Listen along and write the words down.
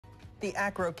The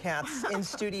Acro-Cats in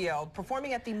studio,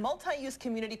 performing at the Multi-Use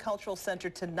Community Cultural Center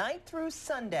tonight through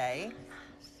Sunday.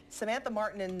 Samantha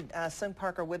Martin and Sung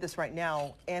Park are with us right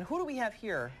now. And who do we have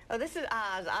here? Oh, this is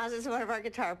Oz. Oz is one of our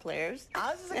guitar players.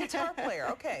 Oz is a guitar player.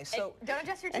 Okay, so don't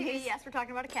adjust your TV. Yes, we're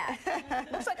talking about a cat.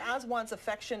 looks like Oz wants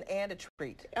affection and a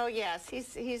treat. Oh yes,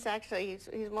 he's actually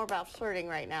more about flirting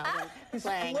right now than He's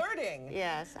playing. flirting.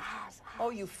 Yes, Oz. Oh,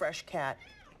 you fresh cat.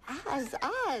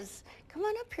 Oz, come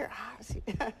on up here, Oz.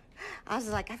 Oz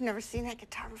is like, I've never seen that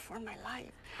guitar before in my life.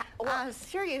 Oz,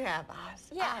 sure you have, Oz.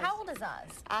 Yeah, Oz. how old is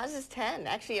Oz? Oz is 10.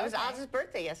 Actually, it was Oz's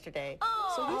birthday yesterday.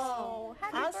 Oh,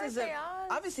 happy Oz birthday, is a, Oz.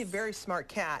 obviously a very smart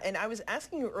cat. And I was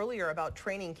asking you earlier about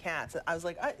training cats. I was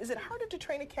like, is it harder to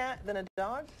train a cat than a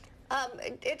dog?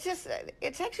 It's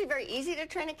actually very easy to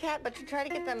train a cat, but to try to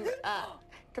get them to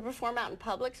perform out in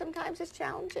public sometimes is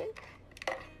challenging.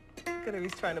 Look at him,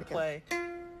 he's trying to play.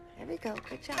 There we go.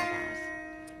 Good job,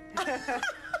 Oz.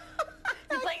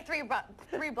 You're playing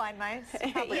three blind mice.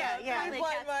 Probably Yeah. Three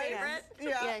Blind cat's mice. favorite.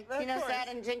 Yeah, he knows that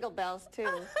and Jingle Bells too.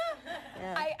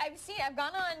 Yeah. I've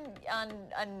gone on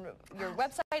your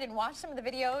website and watched some of the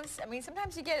videos. I mean,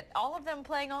 sometimes you get all of them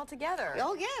playing all together.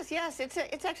 Oh yes. It's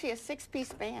actually a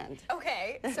 6-piece band.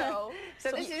 Okay, so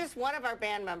So this is just one of our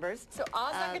band members. So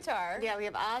Oz on guitar. Yeah, we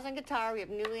have Oz on guitar. We have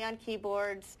Newly on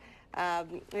keyboards.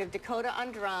 We have Dakota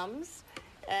on drums,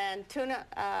 and Tuna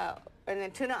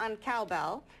on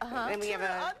cowbell. And we have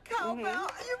On cowbell.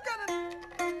 You've got to...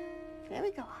 There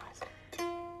we go, Oz.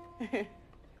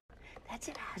 That's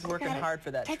it, Oz. He's working hard for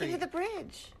that Take treat. it to the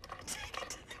bridge. Take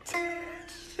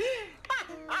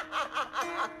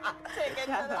it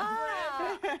to the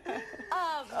bridge.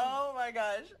 Oh my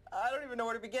gosh. I don't even know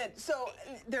where to begin. So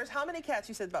there's how many cats?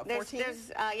 You said about 14?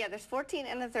 There's 14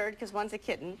 and a third because one's a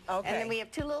kitten. Okay. And then we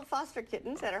have 2 little foster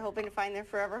kittens that are hoping to find their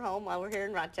forever home while we're here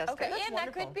in Rochester. Okay, that's and that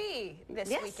wonderful. could be this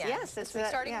Yes, weekend. yes. It's It's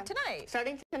starting yeah. tonight.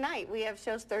 Starting tonight. We have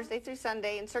shows Thursday through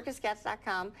Sunday, and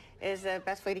circuscats.com is the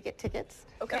best way to get tickets.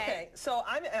 Okay. So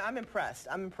I'm impressed.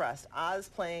 I'm impressed. Oz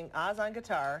on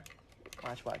guitar.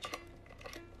 Watch.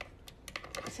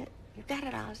 That's it. You got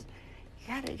it, Oz. You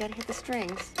got it. You got to hit the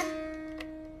strings.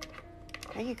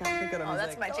 There you go. Look at him, Oh, he's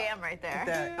that's like, my jam right there.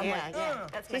 that. I'm Yeah, like, yeah.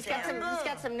 That's my He's got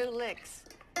jam. some new licks.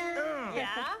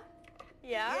 Yeah?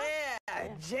 Yeah? Yeah,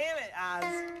 jam it, Oz.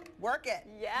 Work it.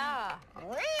 Yeah.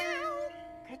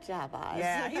 Good job, Oz.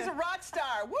 Yeah, he's a rock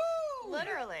star. Woo!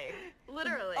 Literally.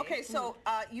 Okay, so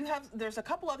there's a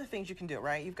couple other things you can do,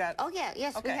 right? You've got... Oh, yeah.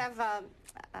 Yes, Okay. we have,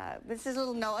 this is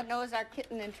little Noah. Noah's our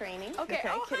kitten in training. Okay.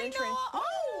 Oh, kitten hi, train. Noah.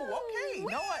 Oh, okay.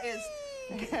 Whee! Noah is...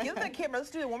 Give that camera. Let's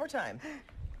do it one more time.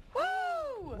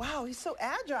 Woo! Wow, he's so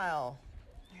agile.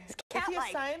 Is he a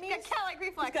Cat-like. Siamese? He's got cat-like He's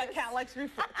reflexes. got cat-like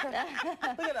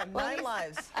reflexes. Look at him, 9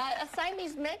 lives. A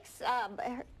Siamese mix.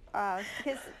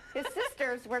 His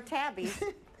sisters were tabbies.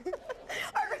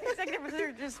 Our executive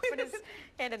producer just put his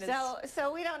hand in his...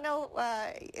 So we don't know.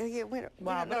 We don't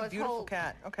Wow, know what a his beautiful whole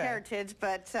cat. Okay. heritage,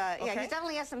 but yeah, Okay. he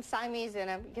definitely has some Siamese in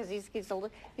him because he's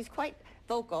quite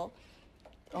vocal.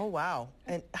 Oh, wow.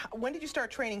 And when did you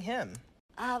start training him?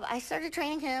 I started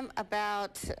training him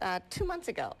about 2 months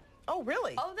ago. Oh,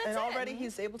 really? Oh, that's And it. already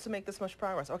he's able to make this much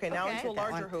progress. Okay, now Okay. into a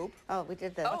That larger one. hoop. Oh, we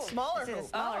did the A smaller we did a hoop.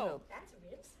 smaller Oh. hoop. That's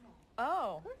real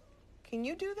small. Oh. Can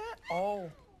you do that? Oh.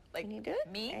 Like Can you do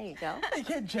it? me? There you go.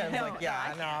 Yeah, Jen's No, like, no,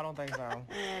 yeah, I no, I don't think so.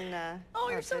 And Oh,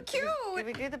 you're so did we- cute. Did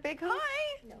we do the big hoop?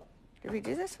 Hi. No. Did we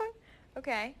do this one?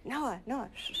 Okay. Noah. Come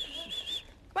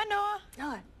on, Noah.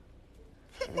 There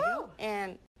we go.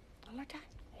 And one more time.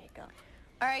 There you go.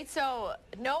 All right, so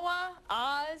Noah,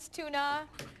 Oz, Tuna.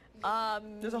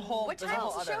 There's a whole What there's a time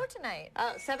whole is the other. show tonight?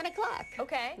 7 o'clock.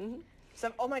 Okay.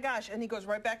 So, oh my gosh, and he goes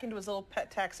right back into his little pet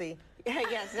taxi.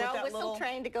 Yes, they're all that whistle little-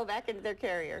 trained to go back into their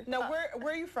carrier. Now, where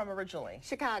are you from originally?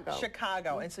 Chicago.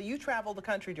 Chicago. And so you travel the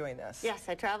country doing this? Yes,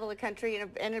 I travel the country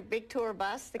in a big tour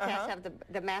bus. The cats have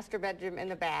the master bedroom in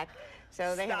the back,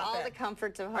 so they have Stop all it. the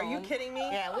comforts of home. Are you kidding me?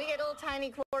 Yeah, we get little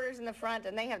tiny quarters in the front,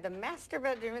 and they have the master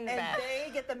bedroom in the And back.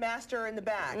 they get the master in the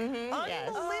back. yes.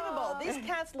 Unbelievable. These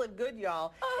cats live good,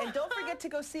 y'all. And don't forget to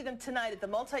go see them tonight at the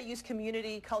Multi-Use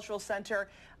Community Cultural Center.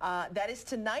 That is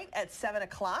tonight at 7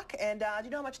 o'clock. And do you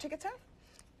know how much tickets are?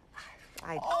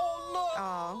 Oh, look.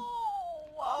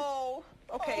 Oh.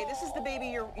 Okay, this is the baby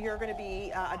you're going to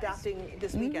be adopting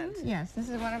this weekend. Yes, this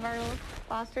is one of our little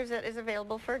fosters that is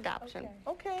available for adoption.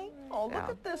 Okay. Oh, look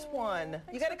at this one.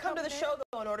 You got to come to the show,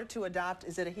 though, in order to adopt.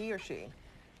 Is it a he or she?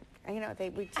 You know,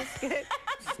 we just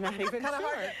It's not even Kind of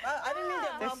sure. hard. I didn't mean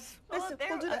that, Mom. We'll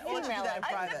do that. We'll do that in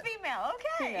private. The female,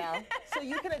 okay. Female. So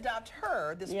you can adopt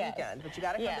her this Yes. weekend, but you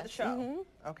got to come to the show.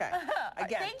 Okay.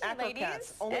 Again, Thank you, Acro-Cats.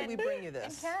 ladies. Only we bring you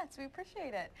this. And cats, we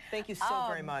appreciate it. Thank you so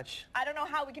very much. I don't know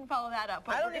how we can follow that up,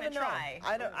 but I don't we're even going to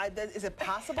know. try. Is it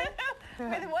possible?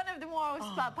 With one of the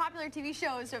most popular TV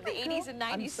shows of the 80s and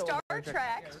 90s, so Star allergic.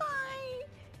 Trek. Hi.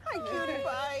 Hi, cutie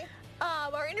pie.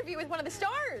 Our interview with one of the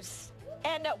stars.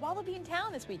 And Walla be in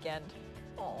town this weekend.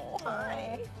 Oh,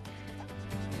 hi.